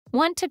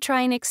Want to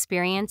try and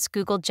experience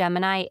Google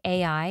Gemini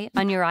AI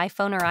on your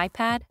iPhone or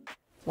iPad?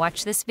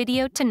 Watch this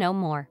video to know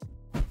more.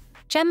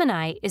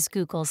 Gemini is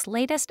Google's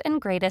latest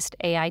and greatest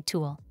AI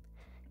tool.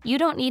 You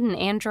don't need an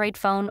Android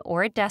phone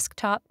or a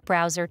desktop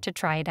browser to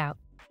try it out.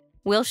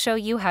 We'll show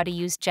you how to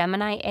use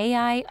Gemini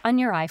AI on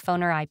your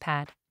iPhone or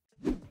iPad.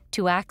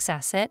 To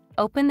access it,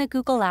 open the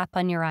Google app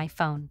on your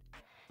iPhone.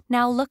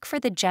 Now look for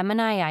the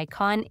Gemini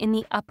icon in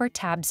the upper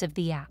tabs of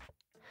the app.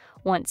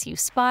 Once you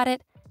spot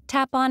it,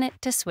 tap on it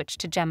to switch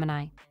to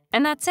Gemini.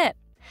 And that's it.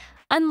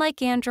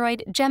 Unlike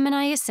Android,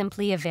 Gemini is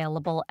simply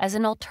available as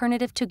an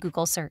alternative to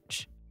Google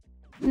Search.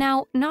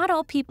 Now, not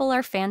all people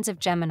are fans of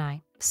Gemini,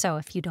 so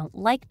if you don't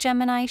like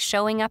Gemini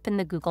showing up in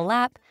the Google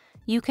app,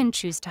 you can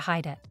choose to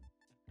hide it.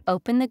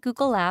 Open the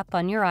Google app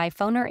on your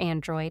iPhone or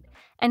Android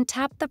and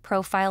tap the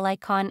profile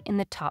icon in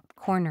the top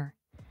corner.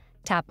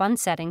 Tap on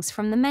Settings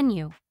from the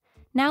menu.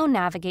 Now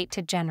navigate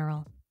to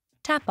General.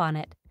 Tap on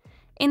it.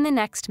 In the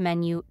next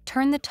menu,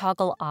 turn the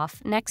toggle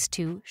off next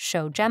to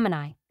Show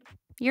Gemini.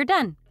 You're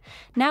done.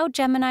 Now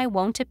Gemini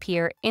won't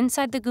appear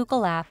inside the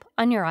Google app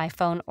on your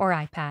iPhone or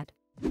iPad.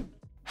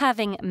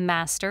 Having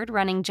mastered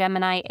running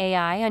Gemini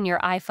AI on your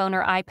iPhone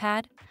or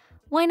iPad?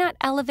 Why not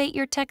elevate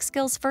your tech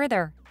skills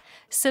further?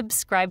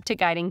 Subscribe to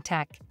Guiding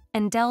Tech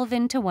and delve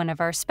into one of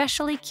our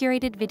specially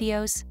curated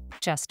videos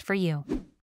just for you.